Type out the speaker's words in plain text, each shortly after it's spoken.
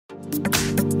I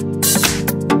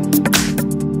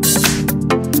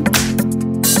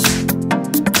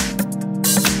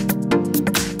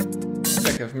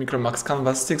have MICROMAX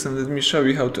Canvas 6 and let me show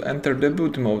you how to enter the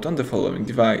boot mode on the following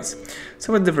device.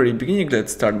 So at the very beginning,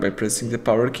 let's start by pressing the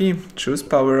power key, choose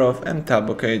power off and tap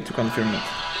OK to confirm it.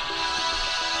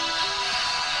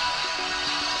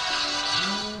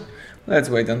 Let's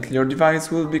wait until your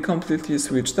device will be completely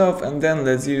switched off, and then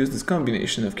let's use this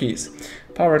combination of keys,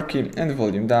 power key and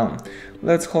volume down.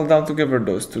 Let's hold down together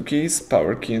those two keys,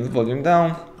 power key and volume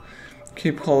down.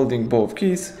 Keep holding both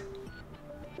keys.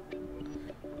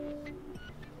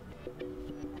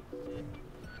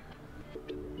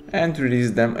 And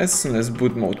release them as soon as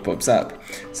boot mode pops up.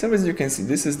 So as you can see,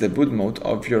 this is the boot mode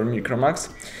of your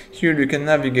MICROMAX. Here you can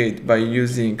navigate by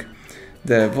using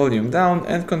the volume down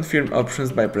and confirm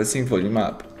options by pressing volume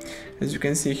up. As you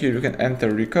can see here, you can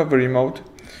enter recovery mode.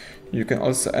 You can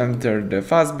also enter the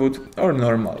fast boot or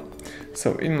normal.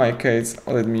 So in my case,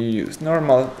 let me use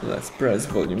normal. Let's press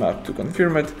volume up to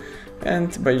confirm it.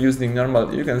 And by using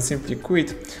normal, you can simply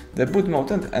quit the boot mode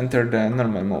and enter the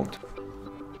normal mode.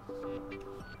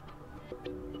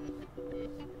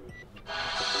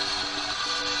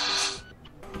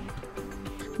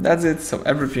 That's it, so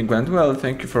everything went well,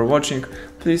 thank you for watching,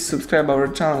 please subscribe our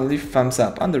channel, leave thumbs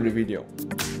up under the video.